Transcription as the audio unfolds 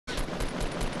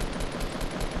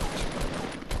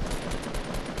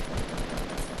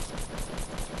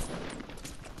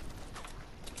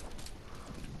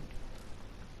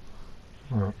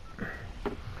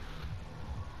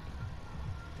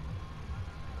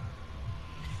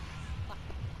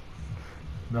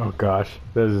Oh gosh,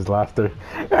 there's his laughter.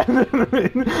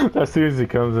 As soon as he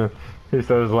comes in, he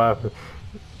starts laughing.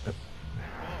 Fuck,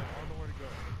 I don't know where to go.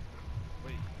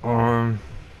 Wait. Um,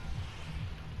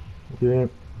 yeah.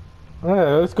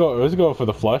 Yeah, let's go. Let's go for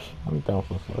the flush. I'm down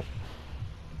for the flush.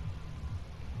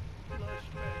 Flush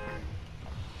me.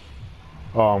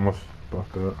 Oh, I almost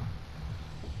fucked up.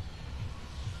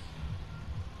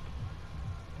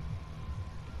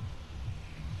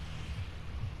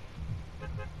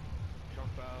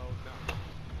 Jump out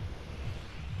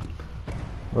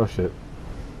now. Oh shit,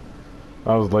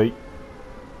 I was late.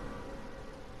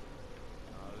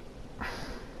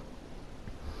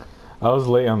 Nah, I was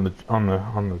late on the jump.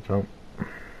 what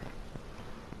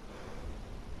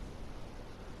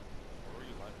were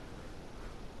you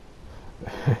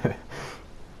laughing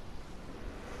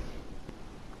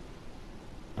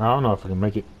I don't know if I can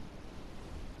make it.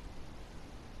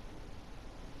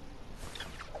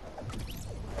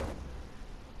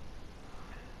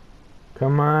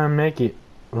 Come on, make it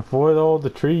before all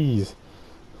the trees.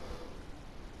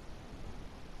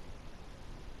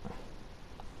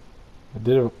 I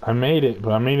did it. I made it,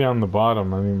 but I made it on the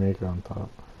bottom. I didn't make it on top.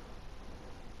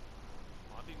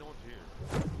 I think no one's here.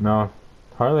 No,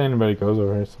 hardly anybody goes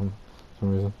over here. Some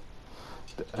reason.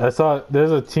 I saw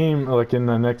there's a team like in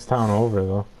the next town over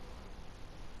though.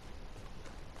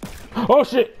 Oh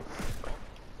shit!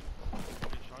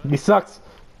 Getting shot He at? sucks.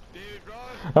 Dude, run!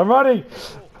 I'm running. Go!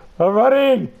 I'm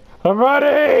running. I'm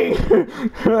running. I'm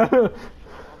trying to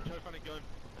find a gun.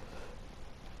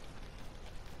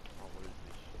 Oh, what is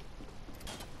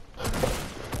this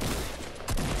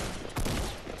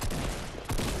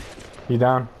shit? He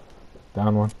down.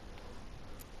 Down one.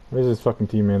 Where's his fucking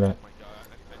teammate at? Oh my god,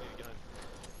 I need a gun.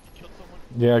 You killed someone?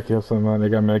 Yeah, I killed someone. They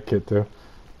got med kit too.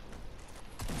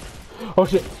 Oh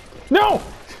shit! No!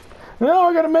 No,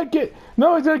 I got a med kit!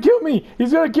 No, he's gonna kill me!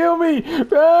 He's gonna kill me!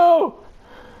 No!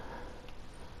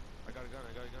 I got a gun,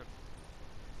 I got a gun.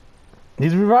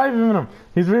 He's reviving him!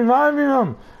 He's reviving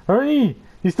him! Hurry!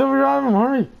 He's still reviving him!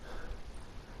 Hurry!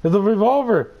 There's a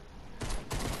revolver!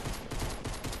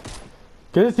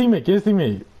 Get his teammate! Get his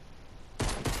teammate!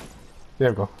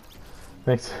 There we go.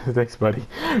 Thanks, thanks, buddy.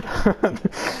 We're the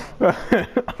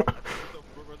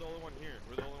only one here.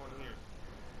 We're the only one here.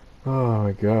 Oh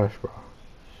my gosh, bro.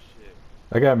 Shit.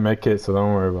 I got a med kit, so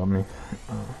don't worry about me.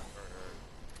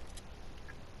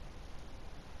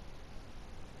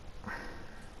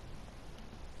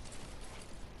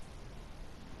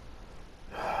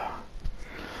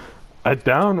 I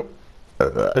down.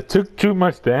 I took too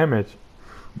much damage.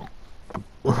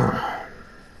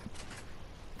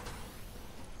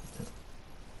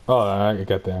 Oh, I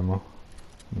got the ammo.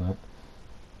 That.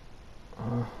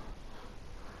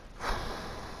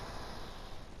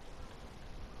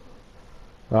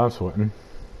 I'm sweating.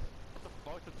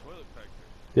 What the fuck's the toilet factory?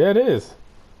 Yeah, it is.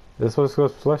 This was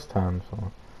goes flush time,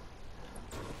 so.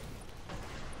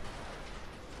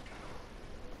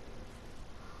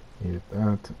 Need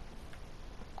that.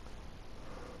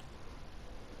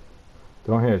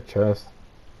 Don't hit a chest.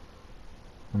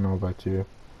 I don't know about you.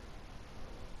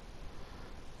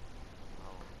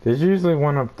 There's usually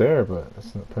one up there, but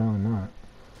it's apparently not.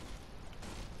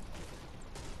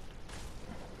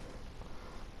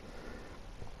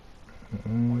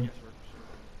 Oh, yes, we're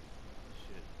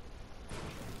shit.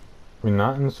 We're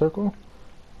not in the circle?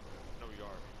 No, we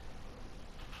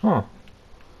are. Huh.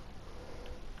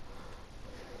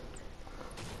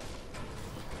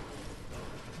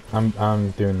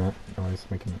 I'm doing that noise,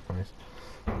 making that noise.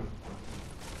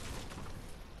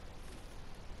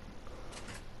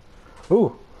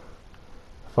 Ooh!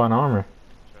 Fun armor.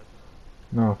 Chest.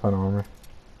 No, fun armor.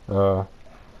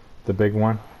 The big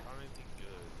one. I don't anything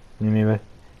good. Me neither.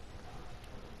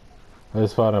 I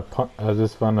just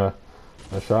found a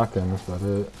shotgun, that's about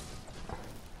it.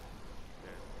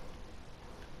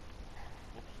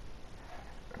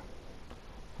 Okay.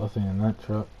 Nothing in that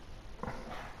truck.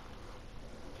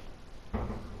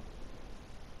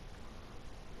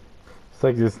 It's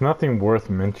like there's nothing worth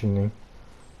mentioning.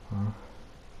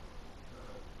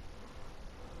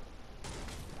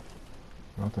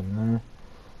 Nothing there.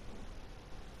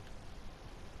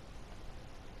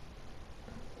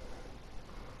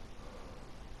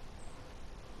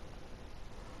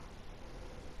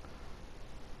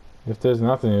 If there's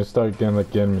nothing, you start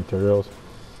getting materials.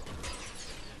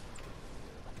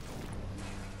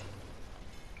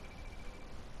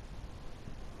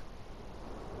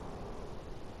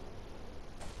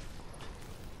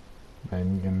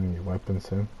 Man, you're gonna need weapons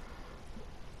soon.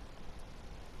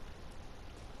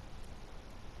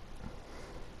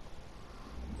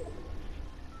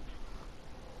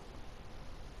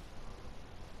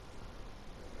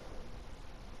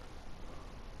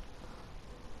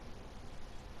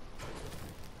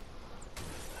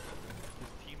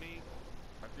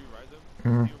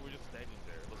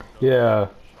 Yeah, shot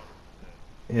him in the head.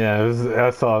 yeah.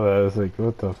 I saw that. I was like,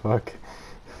 what the fuck?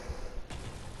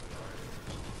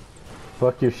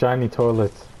 Fuck your shiny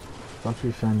toilets. Fuck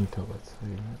your shiny toilets.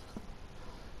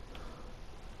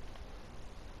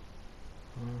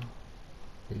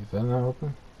 Is that not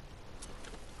open?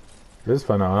 Let's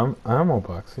find out ammo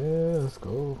box. Yeah, let's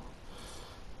go.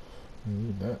 We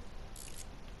need that.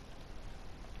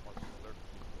 Watch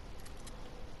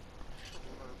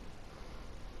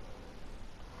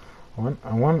slurp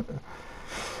I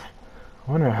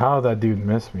wonder how that dude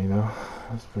missed me though.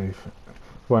 That's pretty.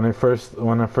 When I first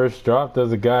dropped,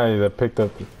 there's a guy that picked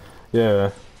up. Yeah.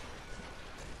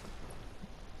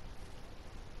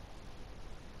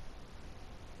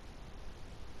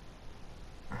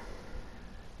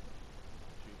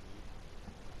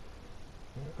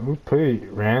 We pretty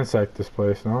ransacked this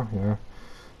place, no? Yeah.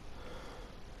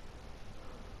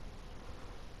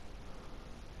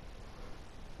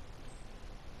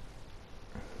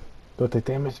 Don't take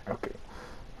damage? Okay.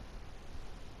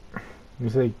 You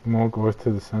say more goes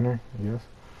to the center, I guess.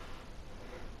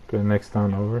 Go next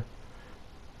town over.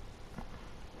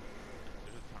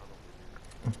 There's a town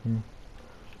over here. Hmm. We should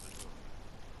just go.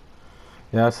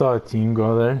 Yeah, I saw a team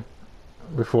go there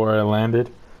before I landed.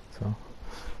 So.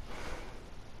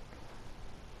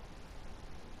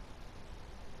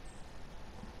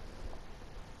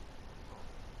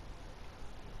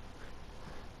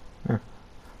 Yeah. The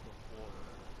wall.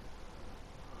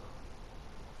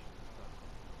 Watching this stuff.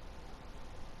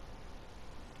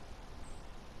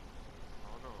 I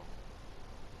don't know.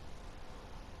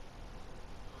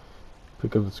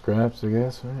 Pick up the scraps, I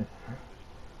guess, right?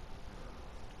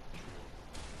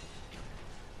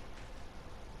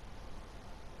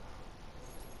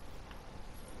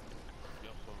 We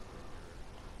have some from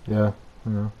here. Yeah, I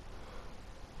know.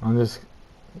 I'm just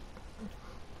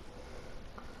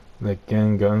like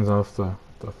getting guns off the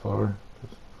floor.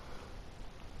 Just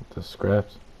the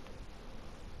scraps.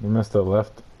 They must have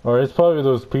left. Or it's probably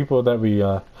those people that we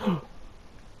uh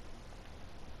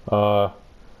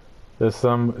there's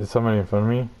somebody in front of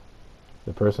me.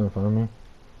 The person in front of me.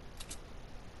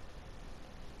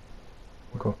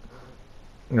 Where?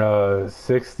 Go,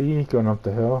 60 going up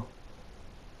the hill.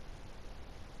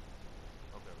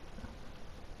 Okay.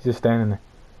 He's just standing there.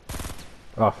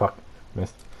 Oh fuck.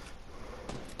 Missed.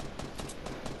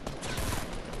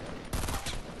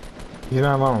 He's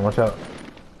not alone, watch out.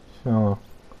 He's not alone.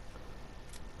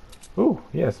 Ooh,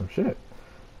 yeah, some shit.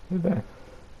 Look at that.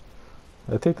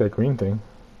 I take that green thing.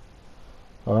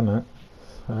 Oh, not.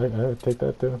 I would take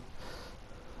that too.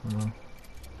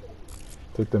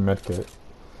 Take the med kit.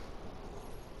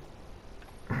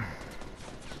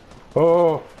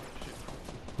 Oh! Shit.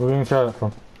 Where are we gonna try that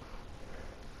from?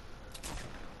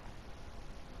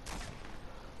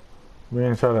 Where are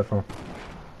we gonna try that from?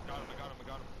 Got him, I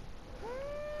got him.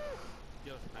 He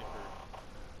had a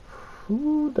sniper.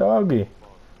 Ooh, doggy.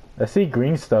 Fuck. I see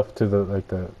green stuff to the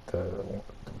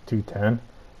 210.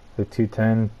 The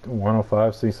 210,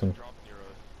 105, see some. Drop near us.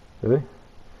 Really?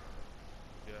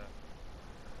 Yeah.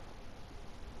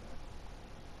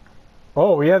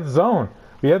 Oh, we had the zone.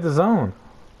 We had the zone.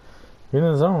 We're in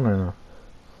the zone right now.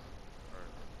 Alright.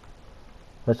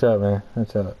 Watch out, man.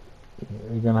 Watch out.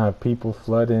 You're gonna have people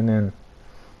flooding in.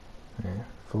 Yeah,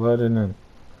 flooding in.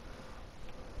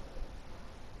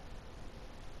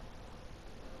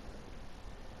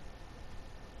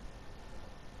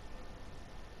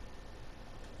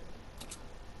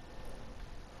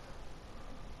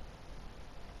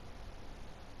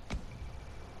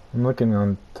 I'm looking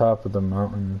on top of the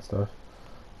mountain and stuff.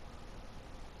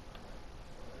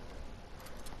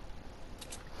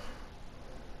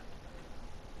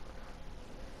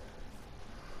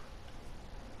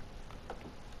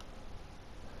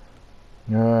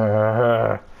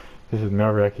 This is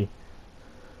nerve-wracking. I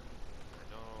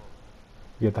know.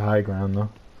 You get the high ground though. I'm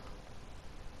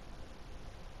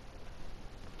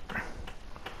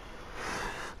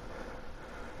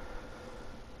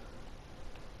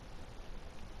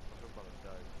about to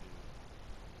die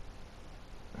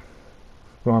too.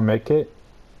 You want a med kit?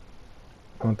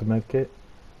 Want the med kit?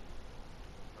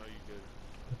 No, you good.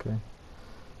 Okay.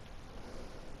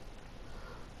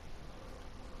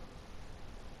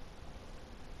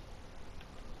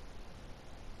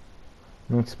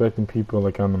 I'm expecting people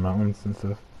like on the mountains and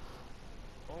stuff.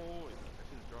 Oh, wait. I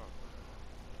see the drop.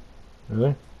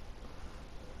 Really?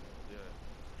 Yeah.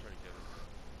 I'm trying to get it.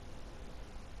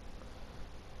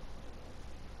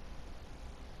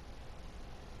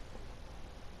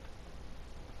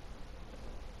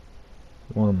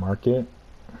 You want to mark it?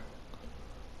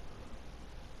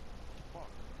 Fuck. I'm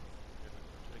trying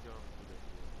to get on through there.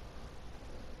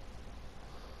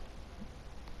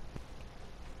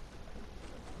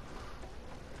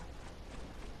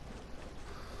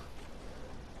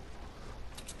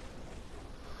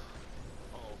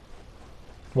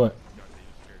 What? God, they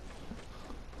just scared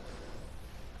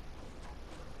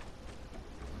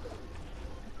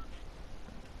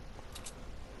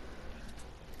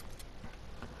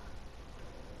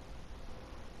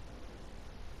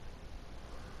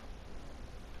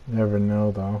me. Never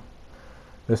know though.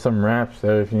 There's some wraps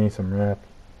there if you need some wrap.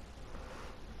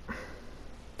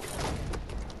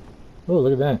 Oh,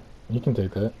 look at that. You can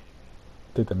take that.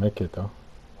 Take the med kit though.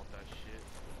 Want that shit?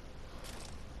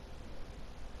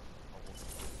 I want the shit.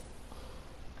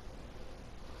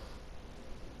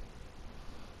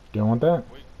 You don't want that?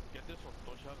 Wait, get this one.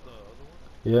 Don't you have the other one?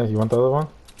 Yeah, you want the other one?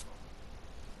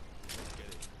 Get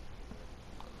it.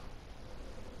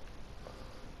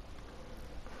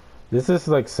 This is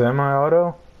like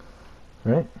semi-auto,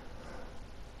 right?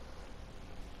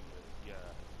 Yeah, I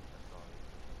saw it.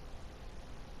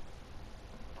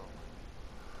 I don't like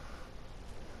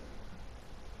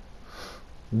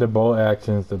it. The bolt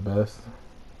action is the best.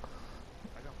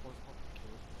 I got 4 fucking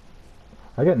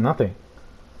kills. I got nothing.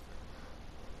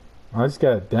 I just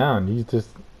got it down. I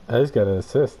just got an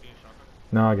assist. Being shotgun?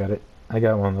 No, I got it. I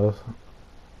got one of those.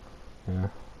 Yeah.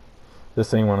 The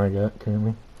same one I got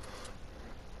currently.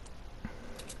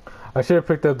 I should have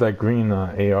picked up that green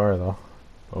AR though.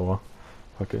 Oh well.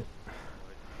 Fuck it.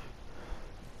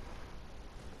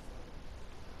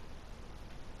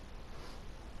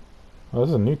 What? Oh, this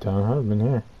is a new town. I haven't been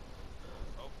here.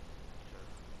 Oh, shit.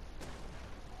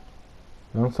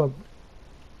 No, what's up?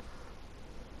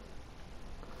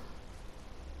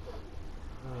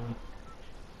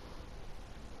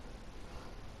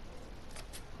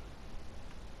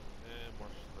 And more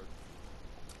slurp.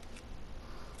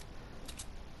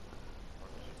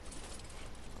 Partnership.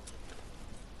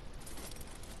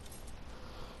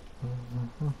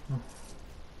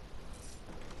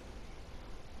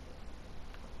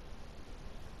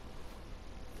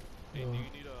 Hey, do you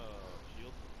need a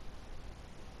shield?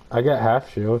 I got half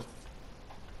shield.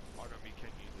 Oh, no, you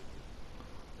can't use it.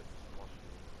 It's a small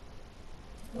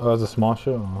shield. Oh, it's a small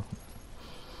shield? Oh.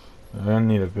 I don't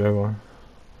need a big one.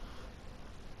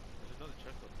 There's another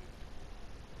chest up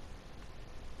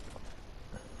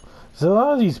here. There's a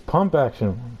lot of these pump action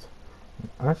ones.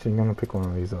 I'm actually gonna pick one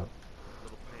of these up.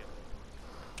 Little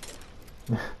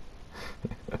pam.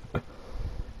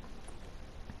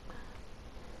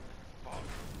 Fuck.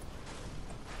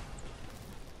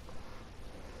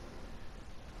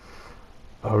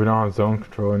 Oh, we don't have zone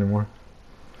control anymore.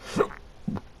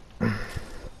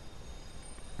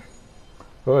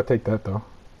 Oh, I'll take that though.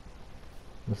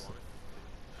 Just,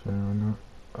 sure, why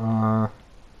not?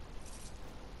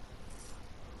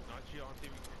 Not you on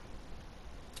TV.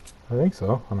 I think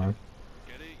so. Hold on.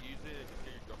 Get it, use it, and just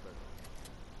get your gun back.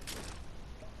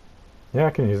 Yeah, I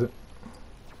can use it.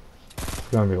 It's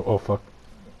gonna be. Oh fuck.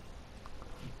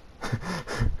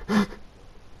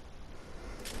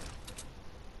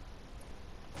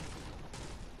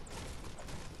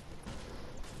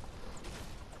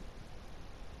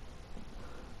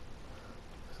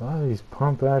 There's a lot of these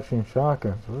pump action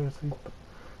shotguns. Where's these?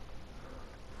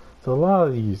 There's a lot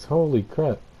of these. Holy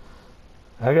crap!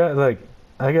 I got like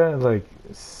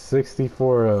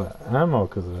 64 ammo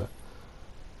because of that.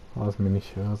 Lost mini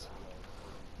shells.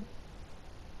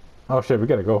 Oh shit, we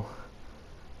gotta go.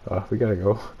 We gotta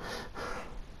go.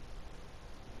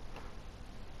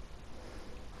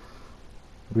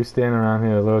 We standing around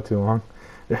here a little too long.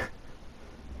 It's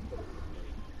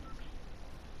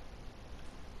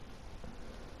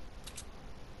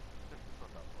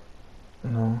not that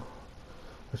far. No.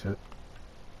 Oh shit. Do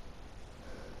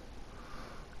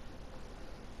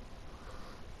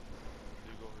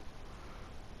you go over?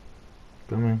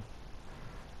 Coming.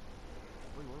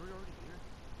 Wait, were we already here?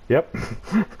 Yep.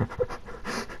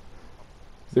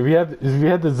 So we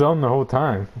had the zone the whole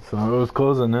time, so it was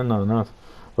closing in on us.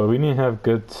 But we didn't have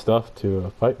good stuff to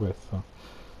fight with. So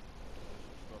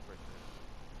Go up right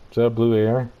there. is that a blue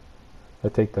AR? I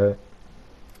take that.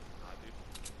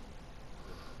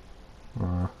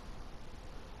 Nah, dude. I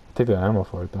take the ammo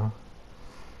for it though.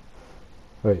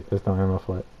 Wait, there's no ammo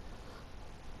for it.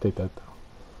 Take that though.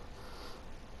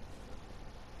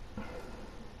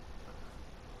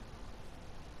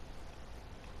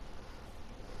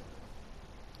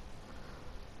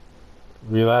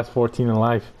 We last 14 in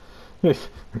life. Hide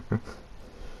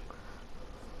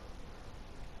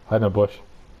in a bush.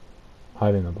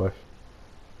 Hide in a bush.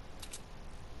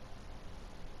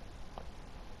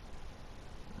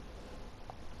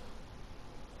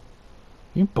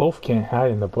 You both can't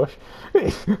hide in the bush.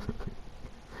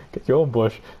 Get your own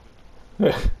bush.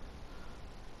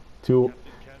 Two.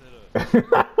 Captain Canada. Sorry,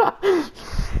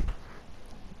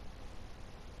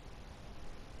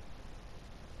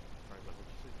 what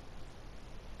you say?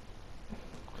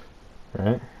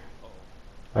 right? Uh-oh.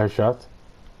 I heard shots.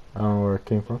 I don't know where it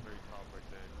came On the from. very top right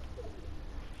there.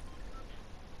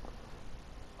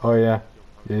 Oh yeah. See him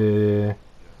Yeah, coming? yeah, yeah,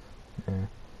 Yeah. yeah.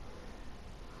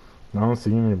 I don't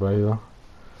see anybody though.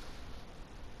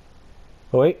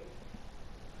 Oh wait.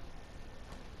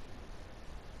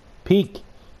 Peek.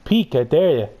 Peek, I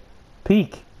dare ya.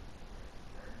 Peek. I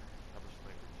have a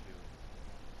sniper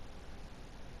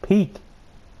too. Peek.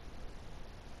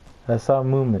 I saw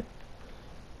movement.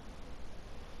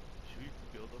 Should we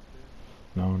build up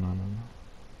there? No, no, no, no.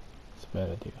 It's a bad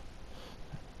idea.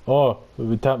 Oh,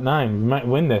 we're top 9. We might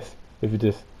win this if we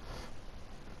just.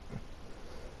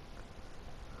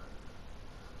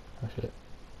 Oh shit.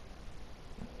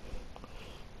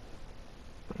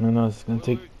 No, no, it's gonna Wait,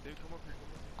 take. wait, wait. They come up here,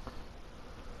 come up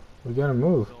here. We gotta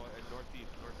move. No, at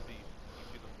northeast, northeast. You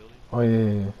see them buildings? Oh yeah,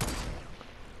 yeah,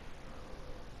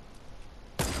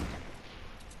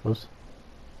 yeah. Oops.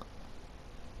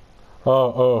 Oh,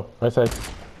 oh, right side.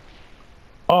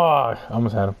 Oh, I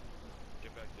almost had him.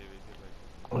 Get back, David. Get back.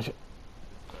 Oh shit.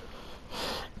 This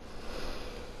guy's.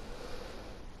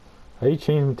 How you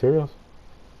change materials?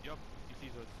 Yup, he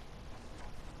sees us.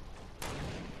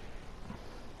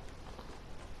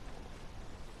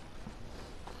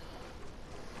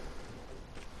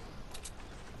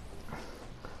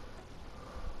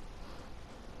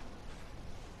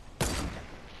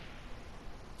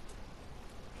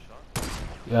 Shot?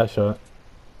 Yeah, I shot. Alright,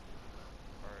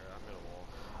 I'm at a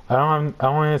wall. I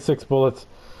only had 6 bullets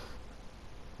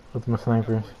with my I got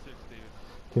sniper. 46, David.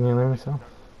 Can you let me Take some? knock them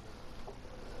from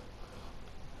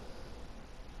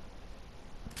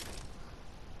here.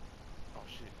 Oh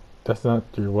shit. That's not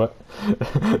your what?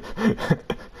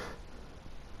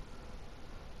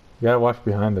 You gotta watch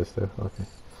behind us though. Okay.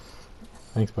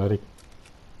 Thanks, buddy. Yep.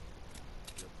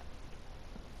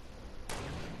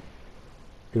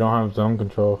 You don't have zone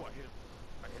control. Oh, I hit him.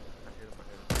 I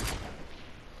hit him.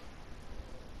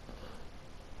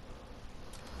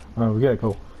 Oh, we gotta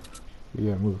go. You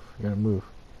gotta move. You gotta move.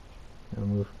 You gotta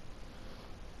move.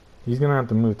 He's gonna have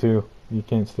to move too. You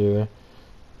can't stay there.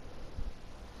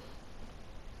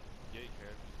 Yeah, you can.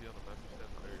 You see on the map, you stand on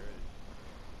the very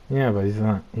edge. Yeah, but he's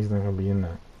not. He's not gonna be in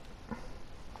that.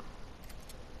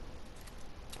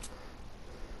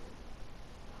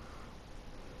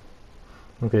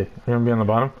 Okay, you're gonna be on the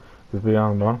bottom. Just be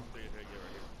on the bottom. Stay ahead, get right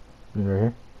here. Be right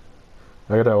here.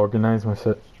 I gotta organize my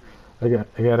set. This tree.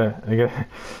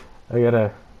 I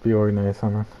gotta be organized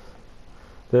on that.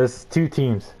 There's 2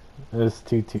 teams. There's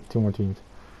two more teams.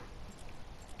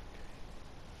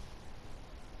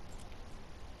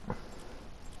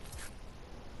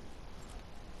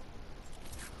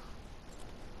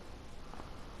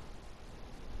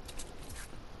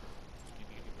 You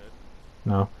need any meds?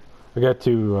 No, I got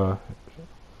 2. I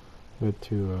got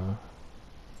 2.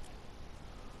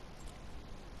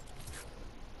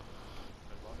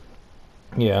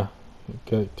 Yeah,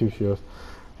 got 2 shields.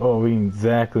 Oh, we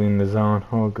exactly in the zone.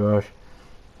 Oh gosh.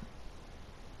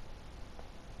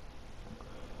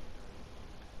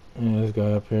 Yeah, this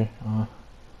guy up here. I'm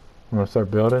gonna start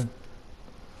building.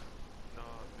 Nah,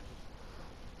 it's just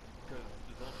because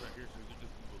the zone's right here, so we can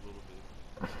just move a little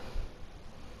bit.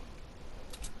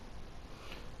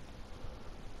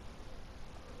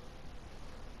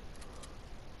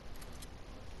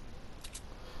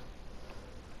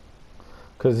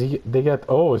 Cause they got.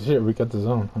 Oh shit, we got the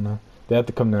zone. Oh, no. They have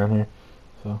to come down here.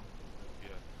 So Yeah.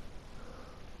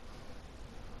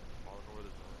 I don't know where the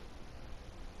zone is.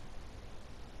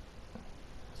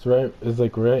 it's right. It's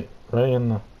like right in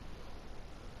the.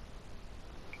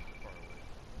 Far away.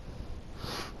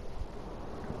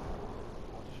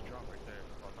 Oh, just drop right there.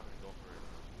 Oh, I'm not gonna go for it.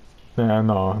 It's risky. Yeah,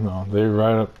 no, no. They're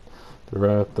right up. They're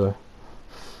right up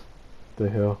the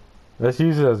hill. Let's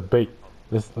use it as bait.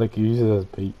 Let's like use it as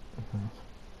bait. Oh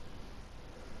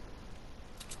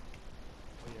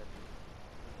yeah, dude.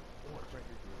 Oh, it's right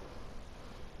here, David.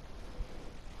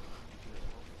 You see the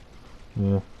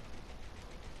smoke? Yeah.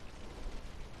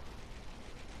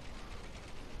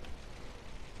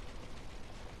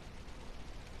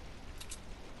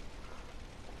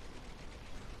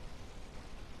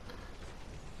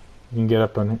 You can get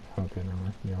up on it. Okay, never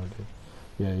mind. You already did.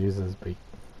 Yeah, use it as bait.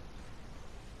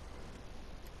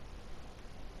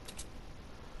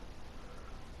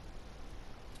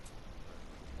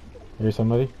 Here's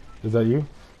somebody. Is that you?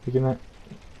 Picking that?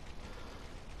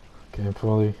 Okay, I'm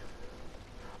fully.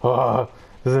 Oh,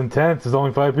 this is intense. There's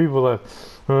only 5 people left.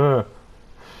 I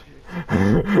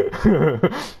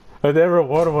never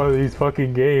won one of these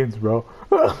fucking games, bro.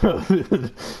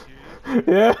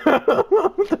 Yeah.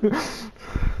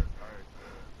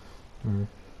 Alright.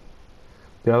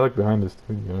 Yeah, look behind us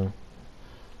too. Yeah.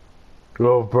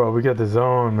 Oh, bro, we got the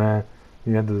zone, man.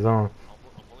 We got the zone.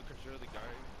 I'm only concerned with the guy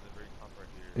in the very top right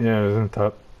here. Yeah, it was in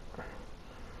top.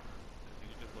 If you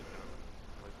could just look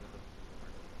down, like in the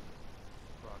right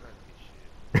now. Bro, I gotta take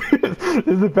shit.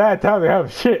 This is a bad time to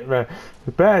have shit, man. It's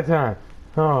a bad time.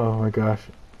 Oh my gosh.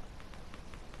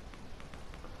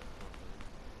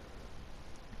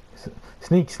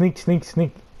 Sneak, sneak, sneak,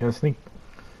 sneak. Yeah, sneak.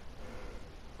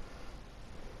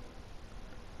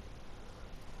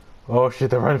 Oh shit,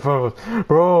 they're right in front of us.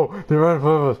 Bro, they're right in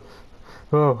front of us.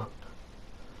 Oh.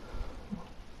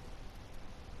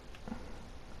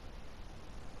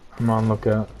 I'm on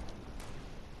lookout.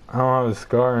 I don't have a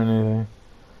scar or anything.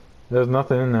 There's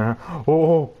nothing in there.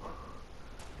 Oh!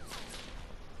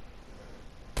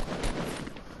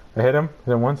 I hit him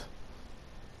once.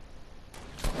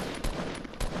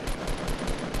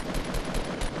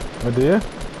 Oh, do you? Yeah,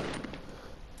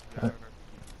 I don't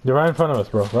You're right in front of us,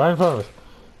 bro. Right in front of us.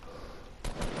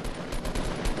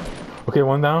 Okay,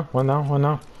 one down, one down, one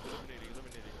down.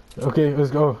 eliminating. Okay,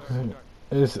 let's go.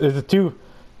 It's a two.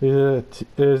 It's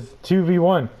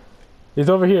 2v1. It's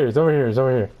over here. It's over here. It's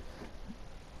over here.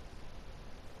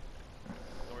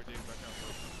 Don't worry, Dave, back out,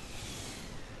 bro.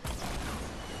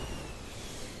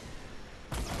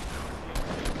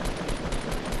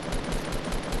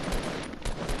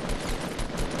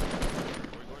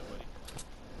 Where you going, buddy?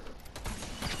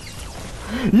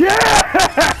 Yeah!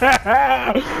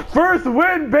 First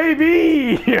win,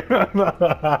 baby!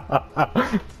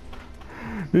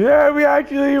 Yeah, we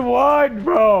actually won,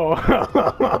 bro!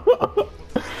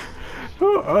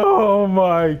 Oh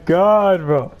my god,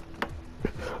 bro.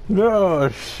 No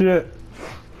shit.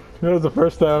 That was the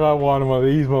first time I won one of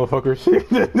these motherfuckers.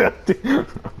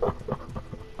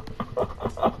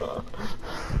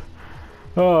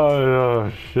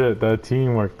 Oh shit, that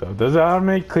teamwork though. Does it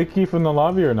automatically click you from the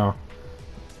lobby or no? Huh?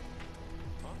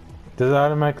 Does it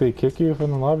automatically kick you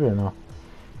from the lobby or no?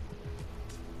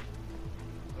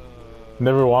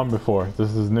 Never won before.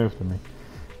 This is new to me.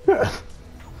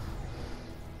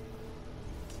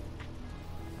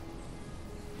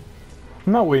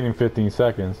 I'm not waiting 15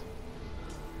 seconds.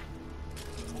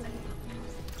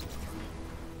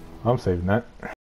 I'm saving that.